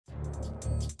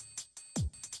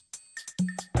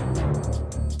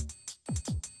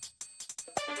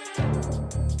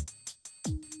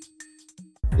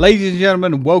Ladies and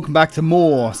gentlemen, welcome back to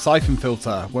more Syphon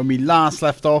Filter. When we last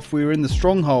left off, we were in the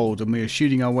Stronghold and we were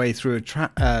shooting our way through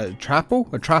a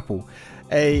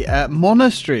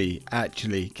monastery,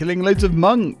 actually, killing loads of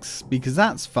monks because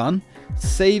that's fun,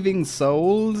 saving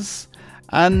souls,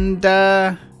 and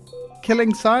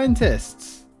killing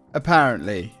scientists.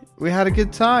 Apparently, we had a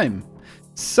good time.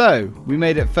 So we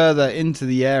made it further into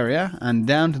the area and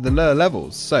down to the lower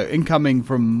levels. So incoming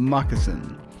from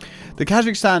Moccasin. The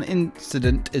Kazakhstan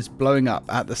incident is blowing up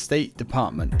at the State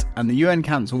Department, and the UN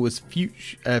Council was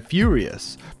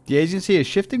furious. The agency is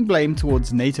shifting blame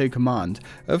towards NATO command.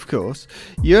 Of course,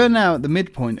 you're now at the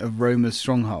midpoint of Roma's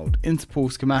stronghold.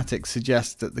 Interpol schematics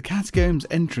suggest that the catacombs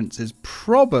entrance is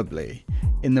probably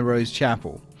in the Rose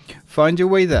Chapel. Find your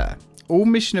way there. All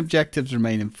mission objectives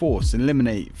remain in force.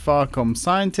 Eliminate Farcom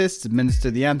scientists,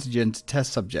 administer the antigen to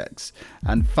test subjects,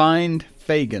 and find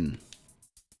Fagan.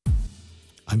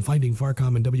 I'm finding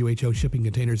Farcom and WHO shipping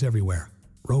containers everywhere.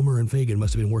 Romer and Fagan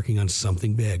must have been working on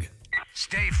something big.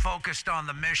 Stay focused on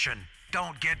the mission.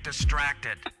 Don't get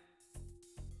distracted.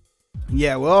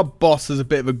 Yeah, well, our boss is a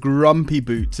bit of a grumpy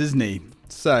boots, isn't he?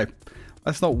 So,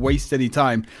 let's not waste any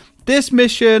time. This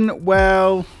mission,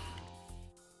 well,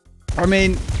 I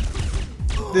mean,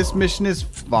 this mission is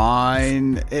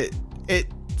fine.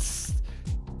 It's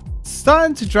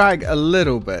starting to drag a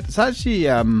little bit. It's actually,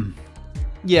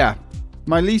 yeah,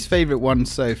 my least favorite one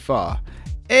so far.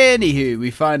 Anywho,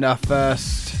 we find our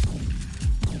first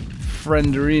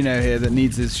frienderino here that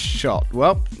needs his shot.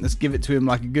 Well, let's give it to him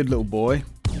like a good little boy,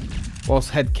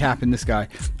 whilst head capping this guy.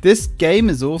 This game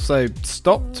has also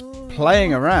stopped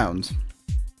playing around,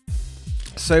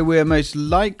 so we're most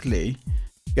likely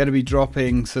going to be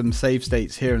dropping some save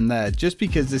states here and there, just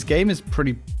because this game is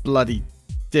pretty bloody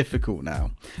difficult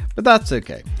now. But that's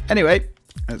okay. Anyway,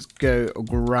 let's go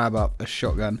grab up a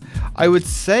shotgun. I would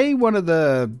say one of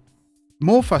the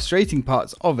more frustrating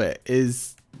parts of it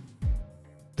is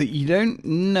that you don't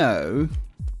know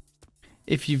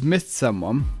if you've missed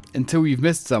someone until you've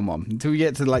missed someone. Until you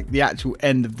get to like the actual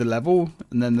end of the level,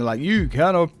 and then they're like, you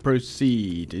cannot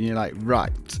proceed. And you're like,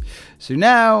 right. So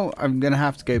now I'm going to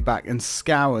have to go back and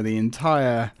scour the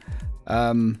entire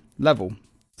level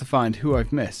to find who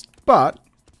I've missed. But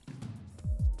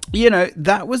you know,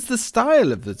 that was the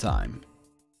style of the time.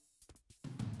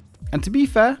 And to be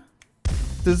fair,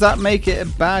 does that make it a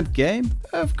bad game?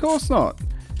 Of course not.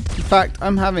 In fact,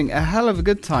 I'm having a hell of a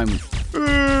good time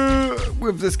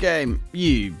with this game.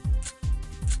 You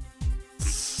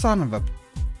son of a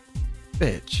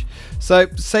bitch. So,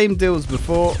 same deal as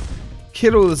before.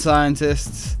 Kill all the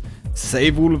scientists.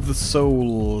 Save all of the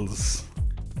souls.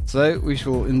 So, we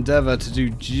shall endeavour to do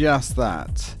just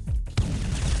that.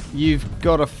 You've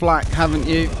got a flak, haven't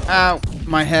you? Ow,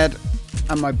 my head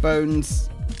and my bones.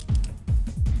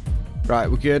 Right,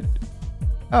 we're good.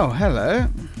 Oh, hello.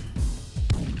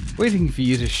 Waiting for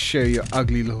you to show your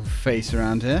ugly little face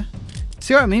around here.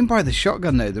 See what I mean by the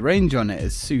shotgun though? The range on it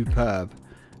is superb.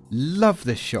 Love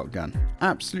this shotgun.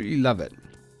 Absolutely love it.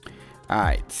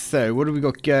 Alright, so what have we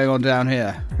got going on down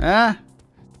here? Huh?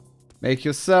 Make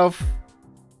yourself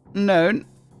known.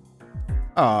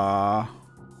 Ah.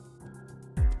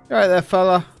 You alright there,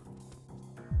 fella?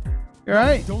 You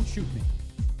alright? Don't shoot me.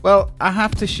 Well, I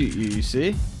have to shoot you, you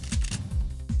see.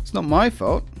 It's not my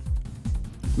fault.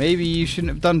 Maybe you shouldn't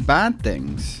have done bad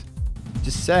things.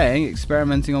 Just saying,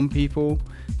 experimenting on people,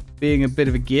 being a bit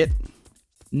of a git.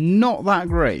 Not that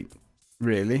great,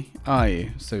 really, are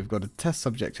you? So we've got a test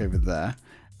subject over there.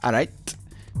 Alright.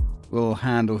 We'll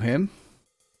handle him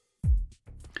a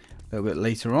little bit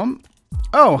later on.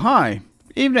 Oh, hi.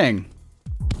 Evening.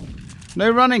 No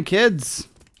running, kids.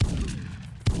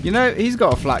 You know, he's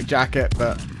got a flak jacket,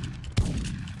 but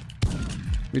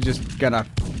we're just gonna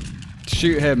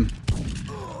shoot him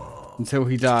until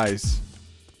he dies.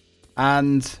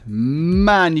 And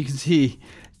man, you can see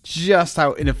just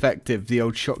how ineffective the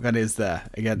old shotgun is there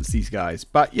against these guys.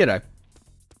 But, you know,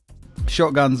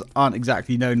 shotguns aren't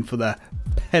exactly known for their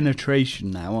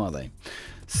penetration now, are they?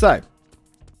 So,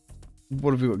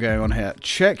 what have we got going on here?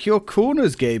 Check your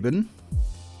corners, Gaben.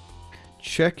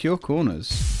 Check your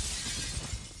corners.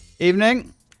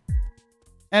 Evening.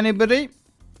 Anybody?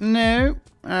 No?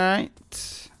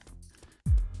 Alright.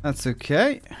 That's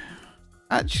okay.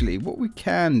 Actually, what we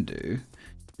can do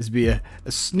is be a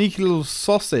sneaky little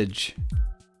sausage.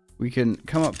 We can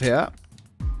come up here.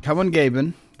 Come on,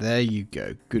 Gaben. There you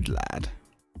go. Good lad.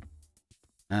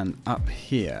 And up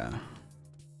here.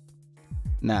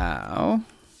 Now,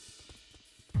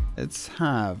 let's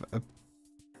have a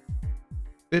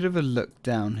bit of a look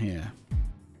down here.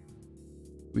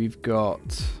 We've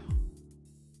got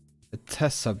a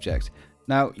test subject.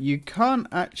 Now, you can't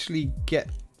actually get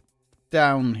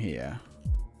down here.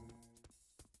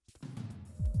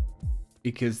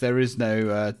 Because there is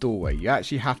no doorway. You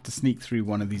actually have to sneak through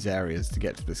one of these areas to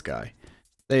get to this guy.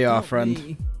 There you are, friend.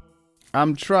 Me.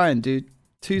 I'm trying, dude.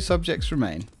 2 subjects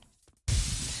remain.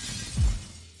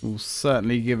 We'll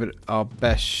certainly give it our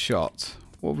best shot.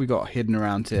 What have we got hidden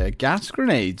around here? Gas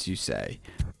grenades, you say?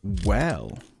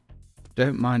 Well,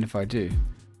 don't mind if I do.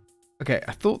 Okay,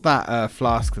 I thought that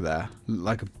flask there looked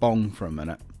like a bong for a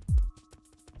minute.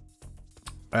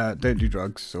 Don't do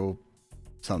drugs or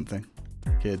something,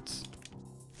 kids.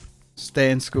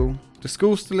 Stay in school. Does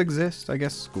school still exist? I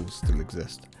guess schools still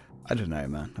exist. I don't know,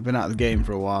 man. I've been out of the game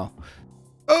for a while.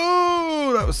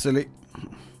 Oh, that was silly.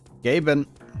 Gaben.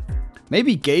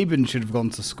 Maybe Gaben should have gone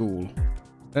to school.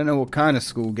 I don't know what kind of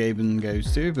school Gaben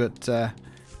goes to, but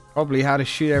probably how to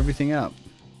shoot everything up.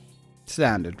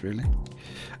 Standard, really.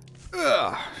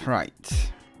 Ugh,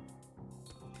 right.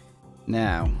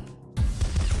 Now.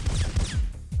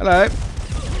 Hello.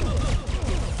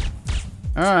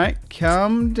 Alright,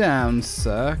 calm down,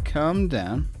 sir. Calm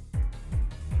down.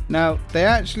 Now, they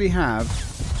actually have...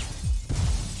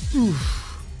 Oof.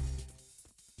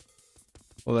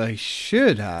 Well, they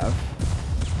should have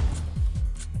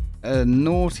a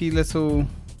naughty little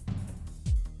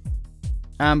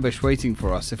ambush waiting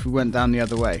for us if we went down the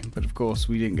other way. But of course,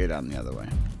 we didn't go down the other way.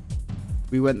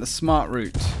 We went the smart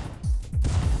route.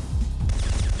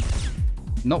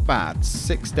 Not bad.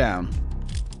 6 down.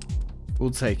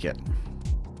 We'll take it.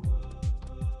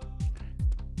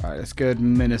 Alright, let's go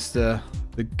administer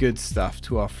the good stuff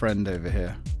to our friend over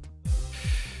here.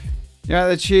 Yeah,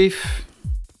 the chief.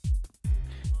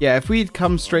 Yeah, if we'd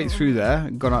come straight through there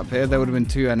and gone up here, there would have been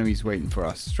 2 enemies waiting for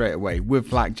us straight away with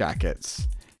flak jackets.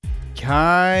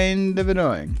 Kind of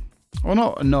annoying. Well,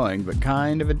 not annoying, but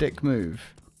kind of a dick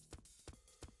move.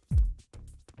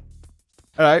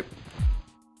 Hello.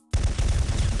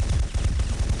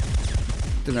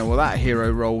 Don't know what that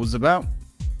hero roll was about.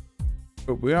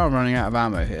 But we are running out of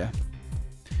ammo here.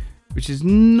 Which is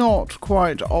not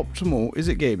quite optimal, is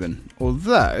it, Gaben?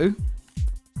 Although,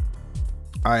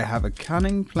 I have a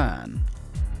cunning plan.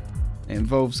 It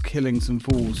involves killing some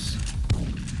fools.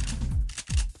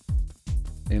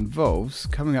 It involves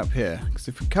coming up here. Because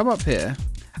if we come up here...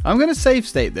 I'm going to save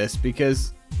state this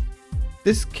because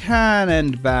this can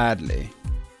end badly.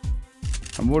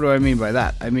 And what do I mean by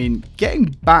that? I mean, getting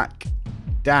back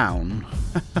down...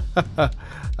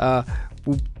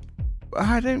 will,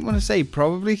 I don't want to say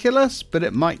probably kill us, but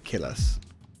it might kill us.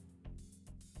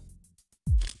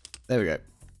 There we go.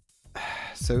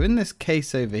 So in this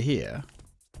case over here,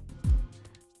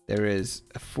 there is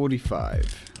a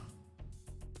 45.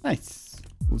 Nice.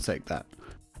 We'll take that.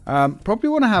 Probably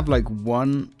want to have like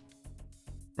one...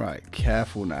 Right,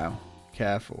 careful now.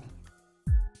 Careful.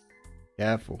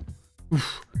 Careful.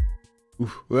 Oof.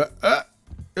 Oof.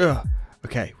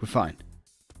 Okay, we're fine.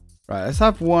 Right, let's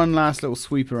have one last little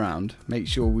sweep around. Make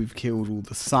sure we've killed all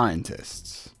the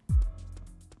scientists.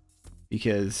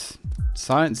 Because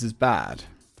science is bad,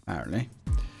 apparently.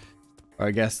 Or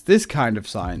I guess this kind of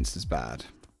science is bad.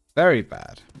 Very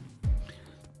bad.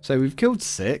 So we've killed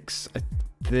 6. I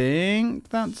think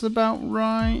that's about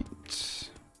right.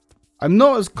 I'm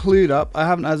not as clued up. I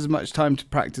haven't had as much time to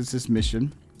practice this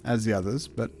mission as the others.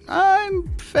 But I'm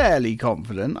fairly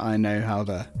confident I know how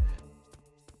to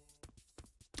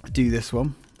do this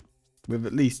one with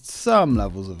at least some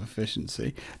levels of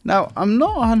efficiency. Now, I'm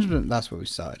not 100%, that's where we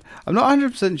started. I'm not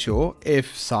 100% sure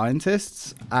if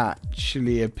scientists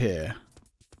actually appear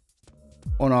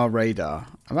on our radar.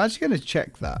 I'm actually going to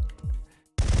check that.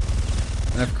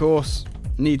 And of course,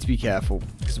 need to be careful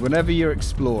because whenever you're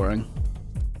exploring,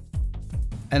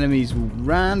 enemies will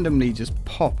randomly just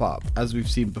pop up as we've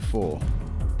seen before.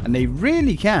 And they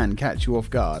really can catch you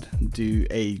off guard and do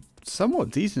a somewhat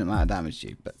decent amount of damage to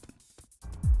you, but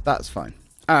that's fine.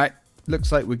 Alright,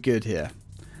 looks like we're good here.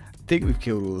 I think we've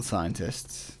killed all the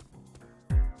scientists.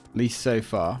 At least so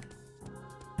far.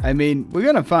 I mean, we're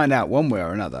going to find out one way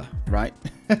or another, right?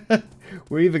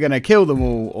 We're either going to kill them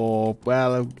all or,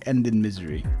 well, end in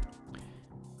misery.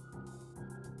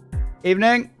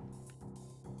 Evening.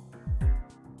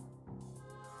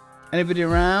 Anybody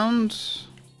around?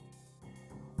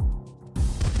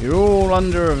 You're all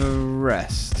under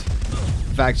arrest.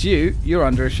 In fact, you're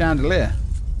under a chandelier.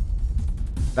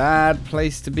 Bad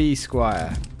place to be,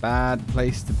 Squire. Bad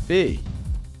place to be.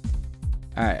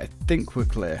 Alright, I think we're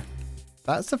clear.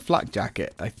 That's a flak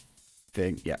jacket, I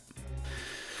think. Yeah.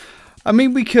 I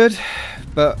mean, we could,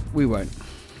 but we won't.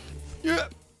 Yeah.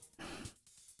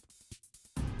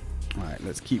 Alright,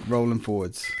 let's keep rolling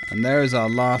forwards. And there is our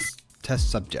last test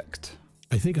subject.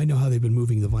 I think I know how they've been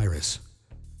moving the virus.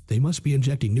 They must be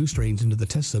injecting new strains into the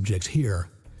test subjects here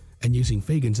and using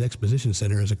Fagan's exposition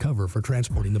center as a cover for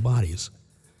transporting the bodies.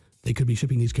 They could be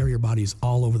shipping these carrier bodies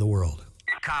all over the world.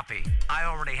 Copy. I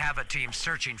already have a team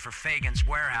searching for Fagan's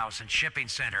warehouse and shipping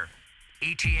center.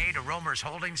 ETA to Romer's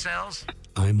holding cells?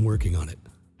 I'm working on it.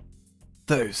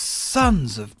 Those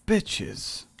sons of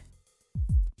bitches.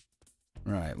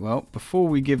 Right, well, before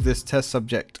we give this test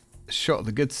subject a shot of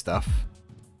the good stuff,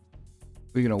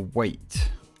 we're gonna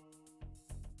wait.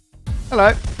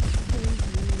 Hello.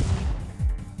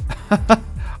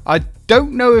 I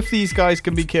don't know if these guys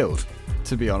can be killed,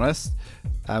 to be honest.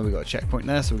 We've got a checkpoint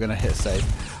there, so we're gonna hit save.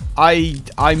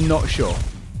 I'm not sure.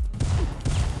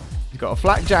 He's got a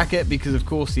flak jacket because of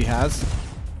course he has.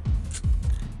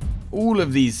 All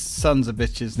of these sons of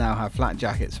bitches now have flat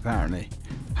jackets apparently.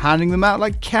 Handing them out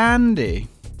like candy.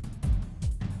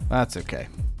 That's okay.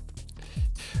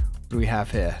 What do we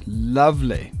have here?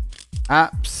 Lovely.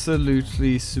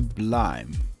 Absolutely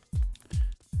sublime.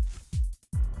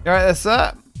 Alright there,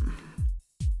 sir.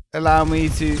 Allow me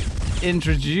to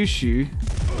introduce you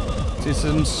to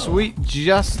some sweet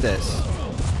justice.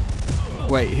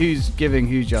 Wait, who's giving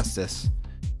who justice?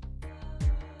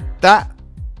 That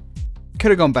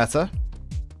could have gone better.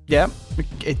 Yeah,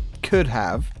 it could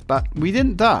have, but we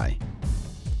didn't die.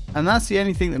 And that's the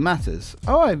only thing that matters.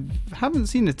 Oh, I haven't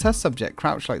seen a test subject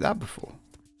crouch like that before.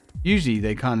 Usually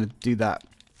they kind of do that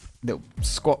little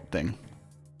squat thing.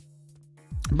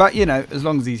 But, you know, as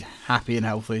long as he's happy and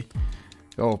healthy,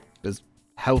 or as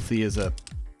healthy as a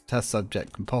test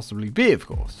subject can possibly be, of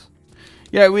course.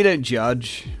 Yeah, we don't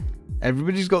judge.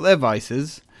 Everybody's got their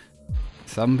vices.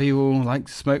 Some people like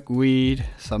to smoke weed.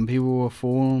 Some people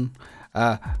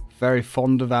are very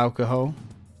fond of alcohol.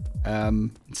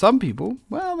 Some people,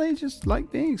 well, they just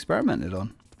like being experimented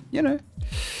on. You know,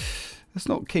 that's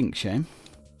not kink shame.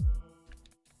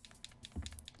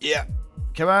 Yeah,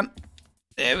 come on.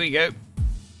 There we go.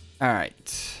 All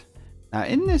right. Now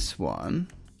in this one,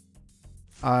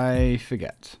 I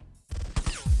forget.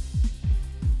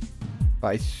 But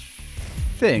I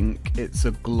think it's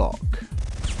a Glock.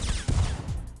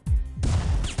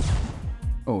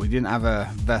 Oh, we didn't have a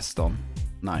vest on.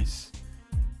 Nice.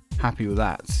 Happy with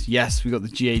that. Yes, we got the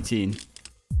G18.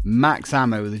 Max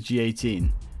ammo with the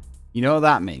G18. You know what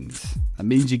that means? That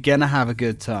means you're gonna have a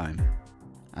good time.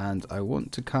 And I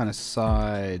want to kind of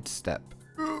sidestep.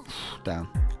 Down.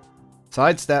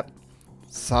 Sidestep.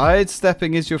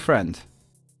 Sidestepping is your friend.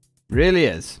 Really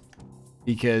is.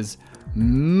 Because,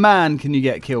 man, can you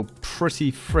get killed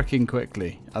pretty freaking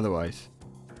quickly otherwise.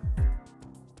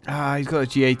 He's got a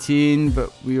G18,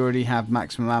 but we already have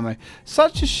maximum ammo.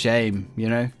 Such a shame, you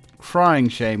know. Crying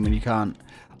shame when you can't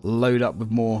load up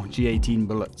with more G18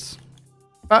 bullets.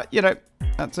 But, you know,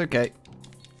 that's okay.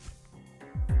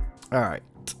 Alright.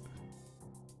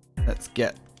 Let's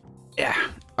get,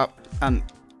 up and,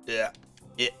 yeah.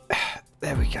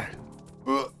 There we go.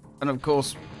 And of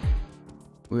course,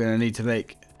 we're going to need to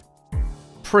make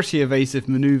pretty evasive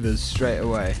maneuvers straight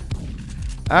away.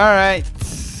 Alright.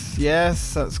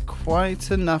 Yes, that's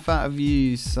quite enough out of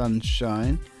you,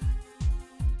 sunshine.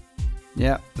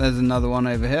 Yeah, there's another one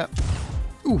over here.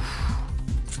 Oof.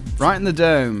 Right in the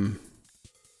dome.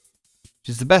 Which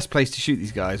is the best place to shoot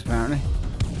these guys, apparently.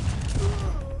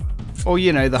 Or,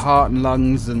 you know, the heart and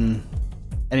lungs and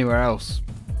anywhere else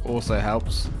also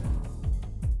helps.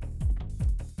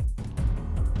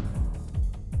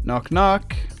 Knock,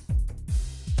 knock.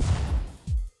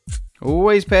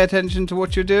 Always pay attention to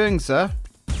what you're doing, sir.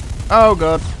 Oh,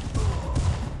 God.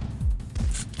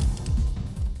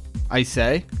 I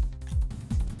say.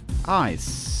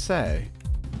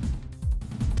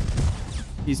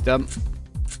 He's done.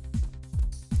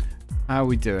 How are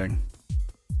we doing?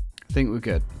 I think we're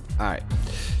good. Alright.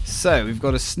 So, we've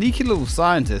got a sneaky little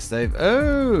scientist.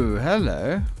 Oh,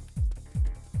 hello.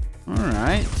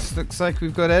 Alright. Looks like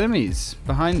we've got enemies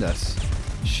behind us.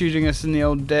 Shooting us in the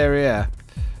old derriere.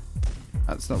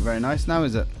 That's not very nice now,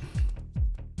 is it?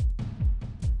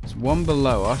 There's one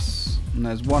below us. And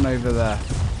there's one over there.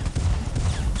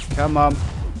 Come on.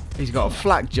 He's got a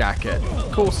flak jacket.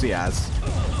 Of course he has.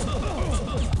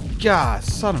 God,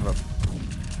 son of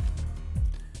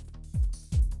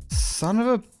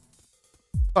a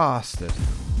bastard.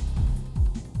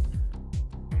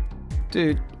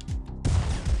 Dude.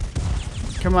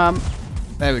 Come on.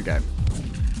 There we go.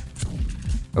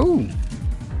 Ooh.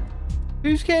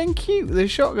 Who's getting cute with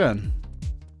his shotgun?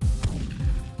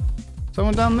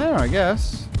 Someone down there, I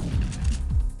guess.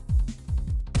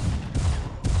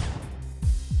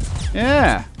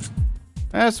 Yeah.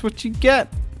 That's what you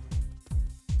get.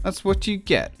 That's what you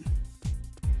get.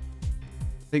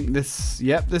 I think this,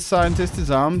 yep, this scientist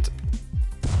is armed.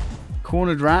 Of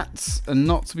Cornered rats are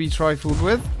not to be trifled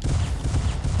with.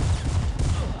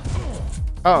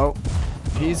 Uh oh,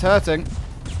 he's hurting.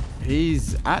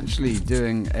 He's actually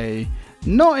doing a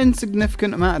not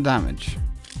insignificant amount of damage.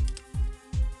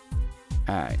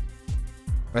 Alright.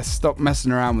 Let's stop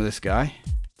messing around with this guy.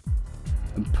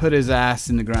 And put his ass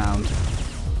in the ground.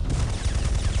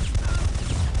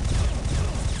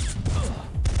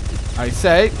 I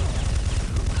say.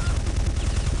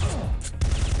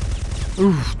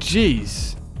 Ooh,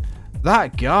 jeez.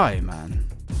 That guy, man.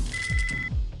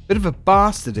 Bit of a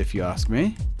bastard, if you ask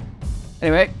me.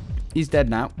 Anyway, he's dead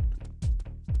now.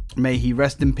 May he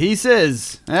rest in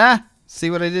pieces. Ah, see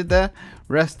what I did there?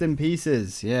 Rest in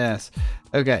pieces. Yes.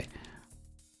 Okay.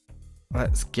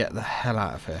 Let's get the hell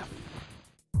out of here.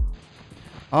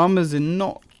 Armor's in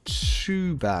not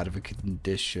too bad of a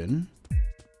condition.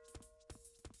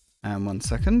 And 1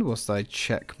 second whilst I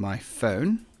check my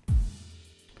phone.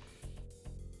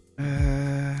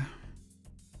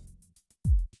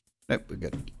 Nope, we're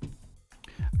good.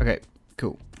 Okay,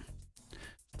 cool.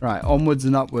 Right, onwards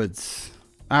and upwards.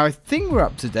 Now, I think we're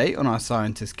up to date on our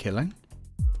scientist killing.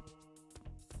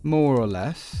 More or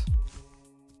less.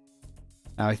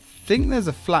 Now, I think there's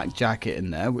a flak jacket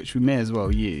in there, which we may as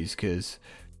well use, because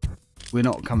we're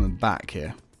not coming back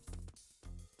here.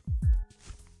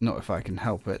 Not if I can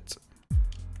help it.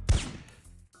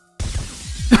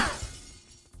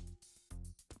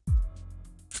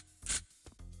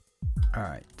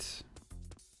 Alright.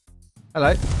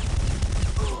 Hello.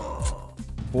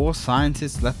 4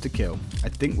 scientists left to kill. I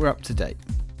think we're up to date.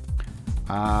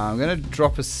 I'm going to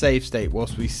drop a save state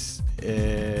whilst we...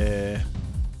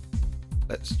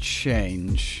 let's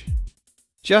change.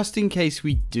 Just in case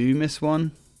we do miss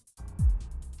one.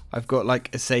 I've got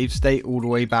like a save state all the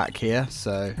way back here.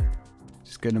 So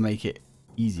just going to make it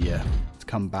easier to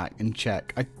come back and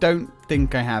check. I don't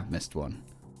think I have missed one.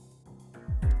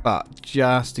 But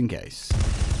just in case.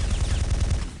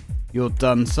 You're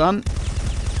done, son.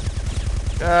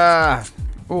 Ah!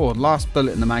 Oh, last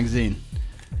bullet in the magazine.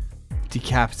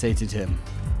 Decapitated him.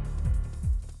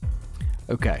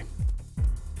 Okay.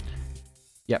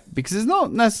 Yep, because it's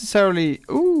not necessarily...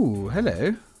 Ooh,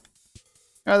 hello.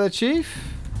 Hello, Chief.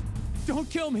 Don't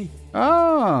kill me.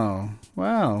 Oh,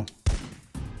 well.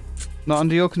 Not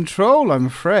under your control, I'm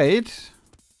afraid.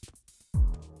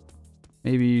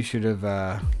 Maybe you should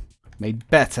have made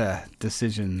better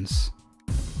decisions.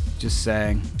 Just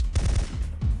saying.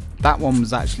 That one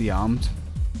was actually armed.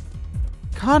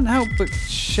 Can't help but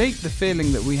shake the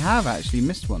feeling that we have actually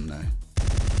missed one though.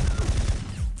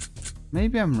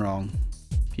 Maybe I'm wrong.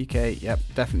 PK, yep,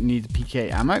 definitely need the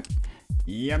PK ammo.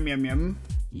 Yum, yum, yum.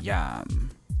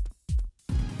 Yum.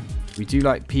 We do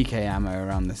like PK ammo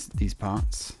around these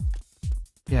parts.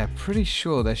 Yeah, pretty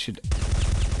sure there should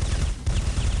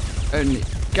only...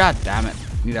 God damn it.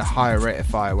 Need a higher rate of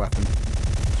fire weapon.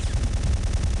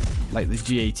 Like the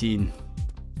G18.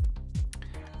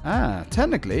 Ah,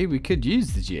 technically we could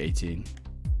use the G18.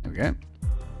 There we go.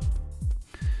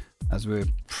 As we're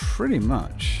pretty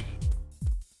much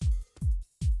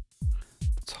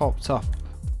topped up.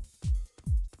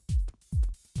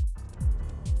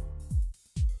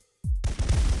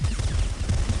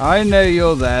 I know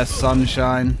you're there,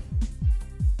 sunshine.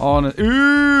 On a,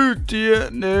 ooh, dear,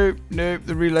 nope, nope.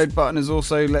 The reload button is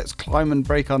also let's climb and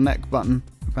break our neck button,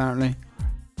 apparently.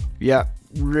 Yeah,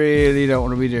 really don't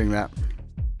want to be doing that.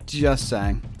 Just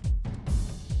saying.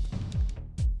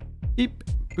 Beep,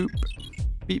 boop,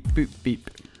 beep, boop, beep.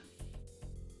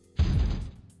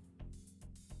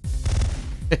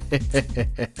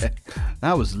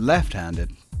 That was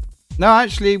left-handed. No,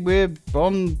 actually, we're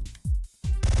on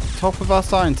top of our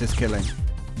scientist killing.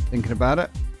 Thinking about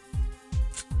it.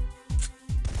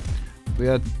 We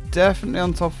are definitely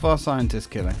on top of our scientist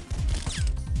killing.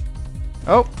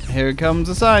 Oh, here comes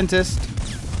a scientist.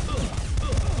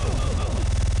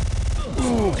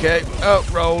 Okay. Oh,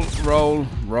 roll, roll,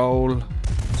 roll.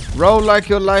 Roll like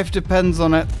your life depends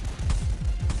on it.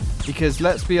 Because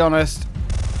let's be honest,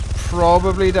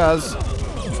 probably does.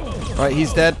 Right,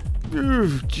 he's dead.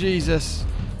 Ooh, Jesus.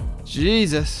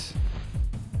 Jesus.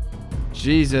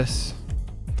 Jesus.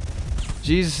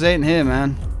 Jesus ain't here,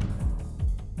 man.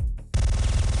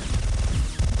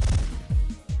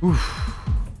 Oof.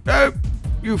 No,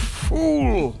 you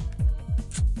fool.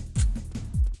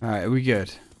 Alright, are we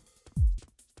good?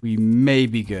 We may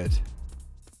be good.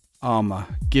 Armor.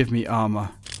 Give me armor.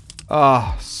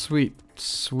 Ah, sweet,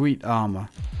 sweet armor.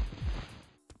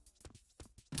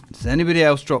 Does anybody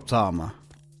else dropped armor?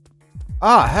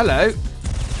 Ah, hello.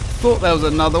 Thought there was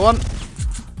another one.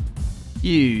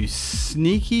 You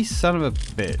sneaky son of a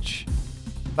bitch.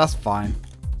 That's fine.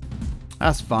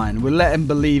 That's fine. We'll let him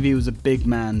believe he was a big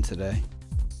man today.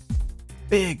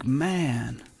 Big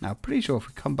man. Now, pretty sure if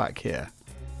we come back here,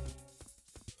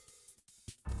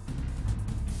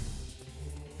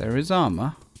 there is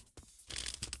armor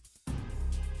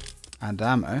and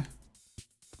ammo,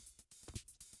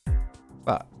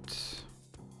 but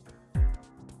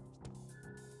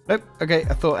nope. Okay,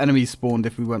 I thought enemies spawned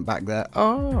if we went back there.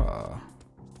 Oh,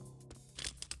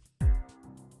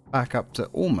 back up to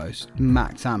almost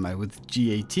max ammo with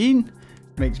G18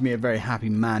 makes me a very happy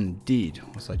man indeed.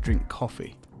 Whilst I drink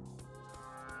coffee,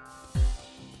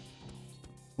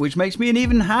 which makes me an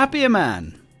even happier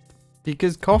man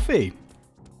because coffee.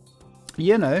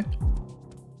 You know,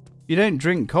 you don't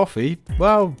drink coffee,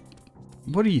 well,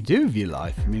 what do you do with your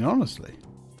life? I mean, honestly.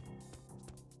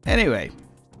 Anyway,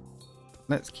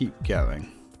 let's keep going.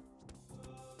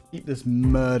 Keep this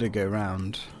murder go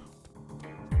round.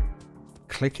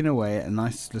 Clicking away at a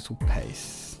nice little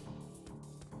pace.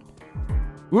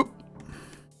 Whoop.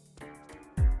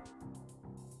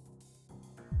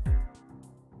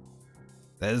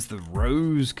 There's the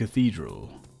Rose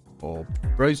Cathedral. Or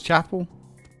Rose Chapel.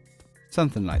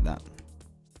 Something like that.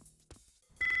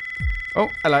 Oh,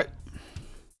 hello.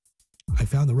 I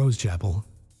found the Rose Chapel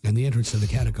and the entrance to the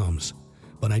catacombs,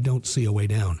 but I don't see a way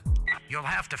down. You'll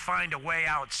have to find a way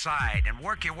outside and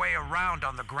work your way around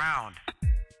on the ground.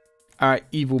 Alright,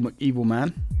 evil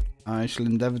man. I shall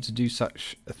endeavour to do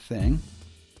such a thing.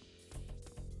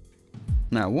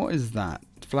 Now, what is that?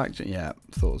 Flak jacket? Yeah,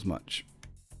 thought as much.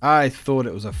 I thought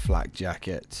it was a flak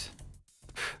jacket.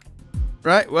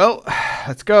 Right, well,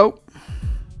 let's go.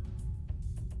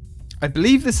 I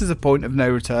believe this is a point of no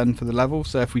return for the level,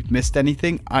 so if we've missed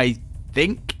anything, I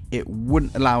think it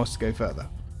wouldn't allow us to go further.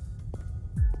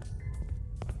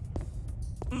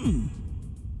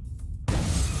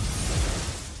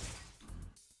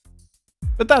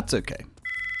 But that's okay.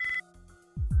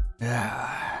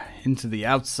 Into the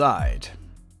outside.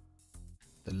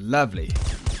 The lovely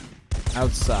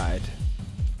outside.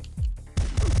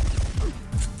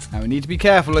 Now we need to be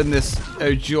careful in this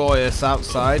joyous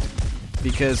outside,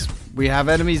 because we have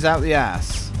enemies out the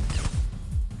ass.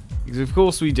 Because of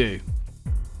course we do.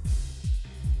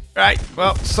 Right,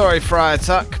 well, sorry Friar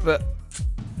Tuck, but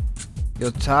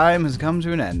your time has come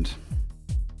to an end.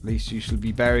 At least you shall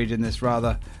be buried in this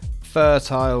rather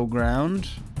fertile ground.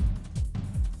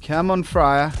 Come on,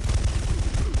 Friar.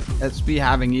 Let's be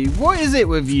having you. What is it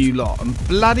with you lot and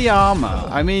bloody armor?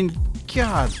 I mean,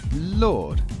 God,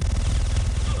 Lord.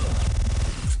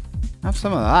 Have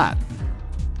some of that.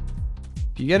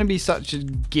 If you're going to be such a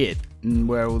git and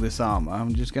wear all this armor,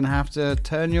 I'm just going to have to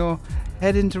turn your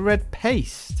head into red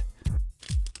paste.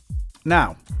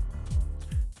 Now,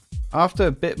 after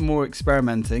a bit more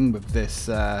experimenting with this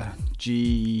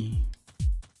G3,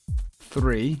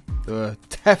 the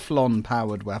Teflon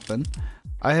powered weapon,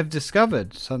 I have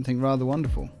discovered something rather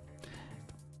wonderful.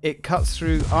 It cuts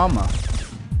through armor,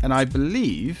 and I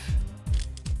believe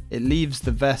it leaves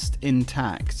the vest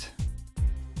intact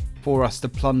for us to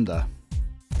plunder,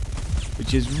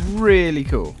 which is really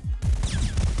cool.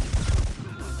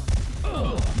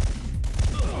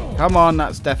 Come on,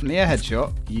 that's definitely a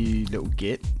headshot, you little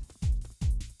git.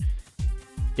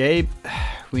 Gabe,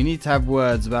 we need to have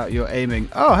words about your aiming.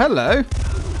 Oh, hello.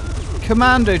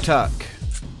 Commando Tuck.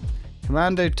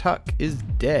 Commando Tuck is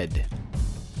dead.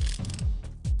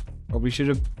 Probably should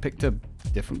have picked a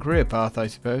different career path, I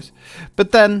suppose.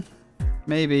 But then,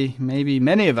 maybe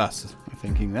many of us are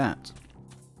thinking that.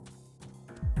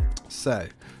 So,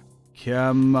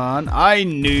 come on. I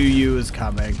knew you was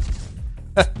coming.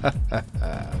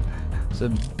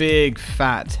 Some big,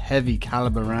 fat, heavy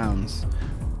caliber rounds.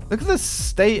 Look at the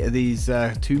state of these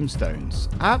tombstones.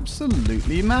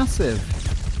 Absolutely massive.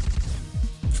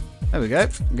 There we go.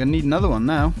 I'm going to need another one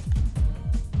now.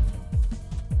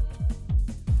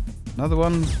 Another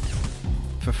one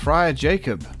for Friar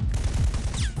Jacob.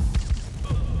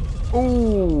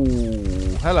 Ooh,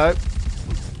 hello.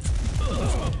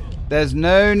 There's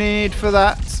no need for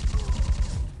that.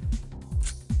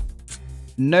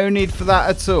 No need for that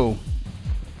at all.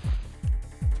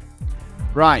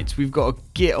 Right, we've got to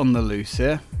get on the loose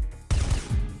here.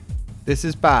 This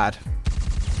is bad.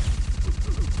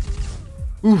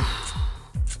 Oof.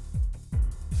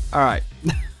 Alright.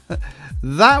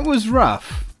 That was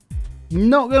rough.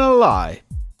 Not gonna lie.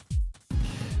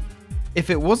 If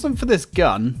it wasn't for this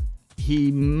gun,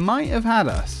 he might have had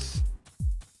us.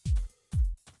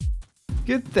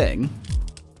 Good thing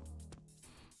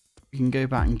we can go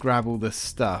back and grab all this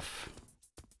stuff.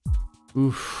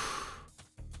 Oof.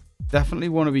 Definitely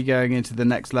want to be going into the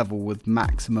next level with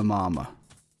maximum armor.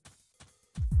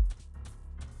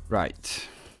 Right.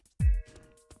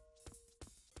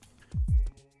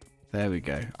 There we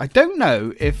go. I don't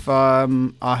know if our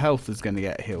health is going to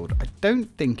get healed. I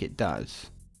don't think it does.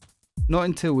 Not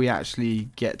until we actually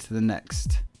get to the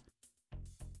next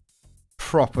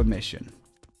proper mission.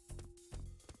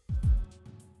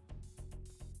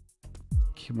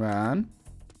 Come on.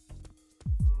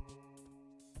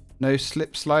 No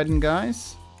slip sliding,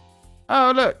 guys.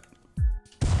 Oh, look.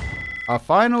 Our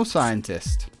final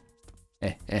scientist.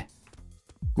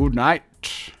 Good night.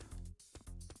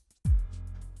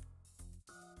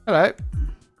 Hello.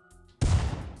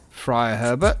 Friar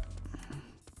Herbert.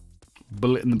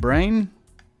 Bullet in the brain.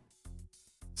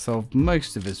 Solved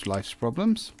most of his life's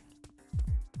problems.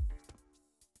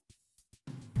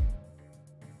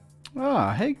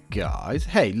 Ah, hey guys.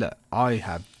 Hey, look. I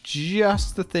have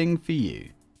just the thing for you.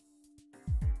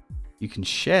 You can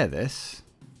share this.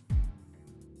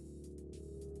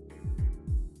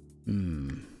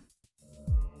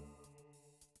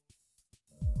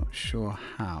 Not sure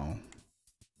how.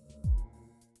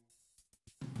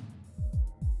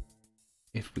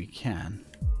 If we can.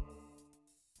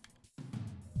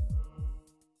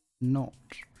 Not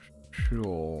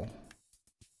sure.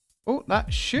 Oh,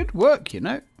 that should work, you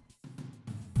know.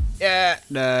 Yeah,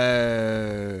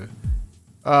 no.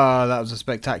 Oh, that was a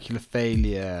spectacular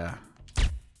failure.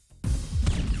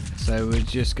 So we're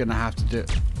just going to have to do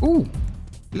it. Ooh,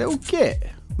 little kit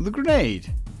with a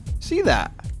grenade. See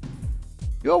that?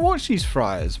 You gotta watch these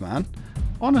friars, man.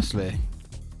 Honestly.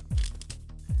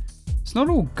 It's not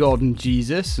all God and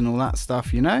Jesus and all that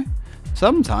stuff, you know.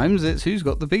 Sometimes it's who's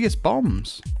got the biggest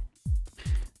bombs.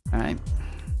 Alright.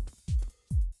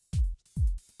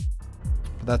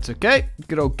 But that's okay.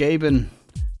 Good old Gaben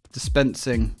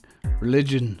dispensing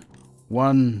religion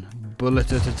one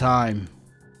bullet at a time.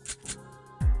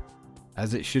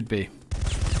 As it should be.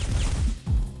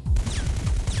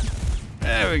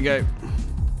 There we go.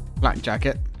 Black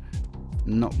jacket.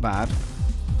 Not bad.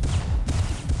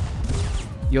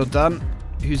 You're done.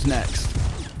 Who's next?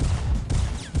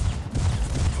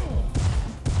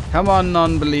 Come on,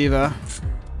 non-believer.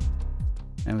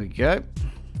 There we go.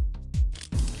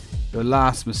 Your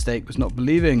last mistake was not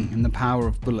believing in the power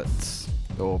of bullets.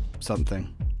 Or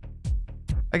something.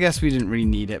 I guess we didn't really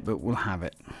need it, but we'll have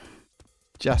it.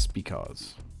 Just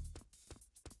because.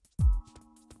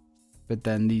 But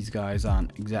then these guys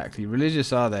aren't exactly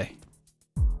religious, are they?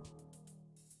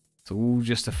 It's all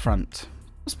just a front.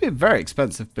 Must be a very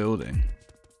expensive building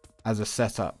as a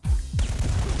setup.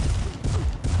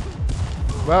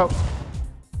 Well,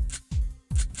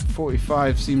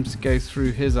 45 seems to go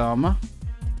through his armor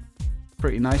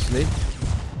pretty nicely.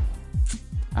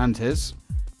 And his.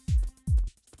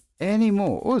 Any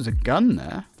more? Oh, there's a gun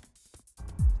there.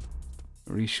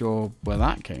 Not really sure where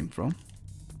that came from.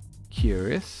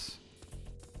 Curious.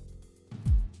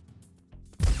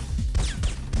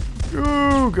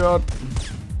 Oh, God.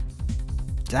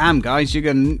 Damn, guys, you're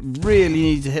going to really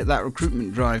need to hit that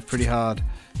recruitment drive pretty hard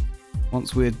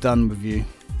once we're done with you.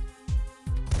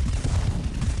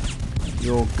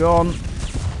 You're gone.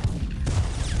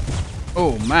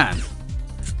 Oh, man.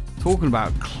 Talking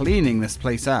about cleaning this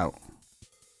place out.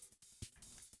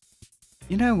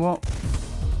 You know what?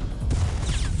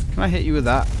 Can I hit you with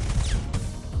that?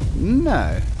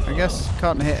 No. I guess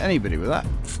can't hit anybody with that.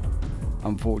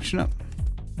 Unfortunate.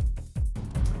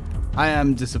 I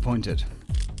am disappointed.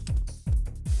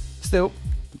 Still,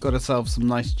 got ourselves some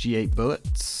nice G8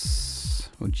 bullets.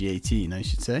 Or G18, I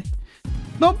should say.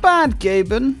 Not bad,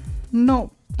 Gaben.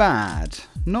 Not bad.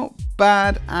 Not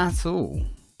bad at all.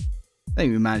 I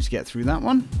think we managed to get through that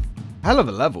one. Hell of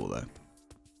a level, though.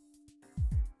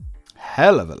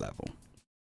 Hell of a level.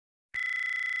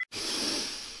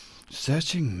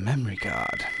 Searching memory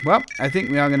card. Well, I think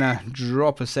we are going to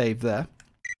drop a save there.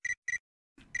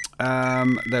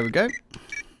 There we go.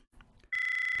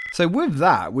 So with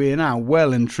that, we are now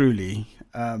well and truly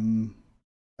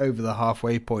over the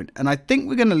halfway point. And I think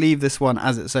we're going to leave this one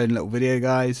as its own little video,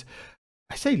 guys.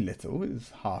 I say little,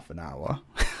 it's half an hour.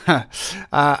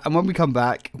 And when we come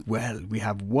back, well, we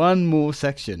have one more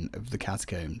section of the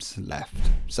catacombs left.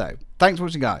 So, thanks for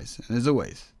watching, guys. And as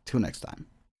always, till next time.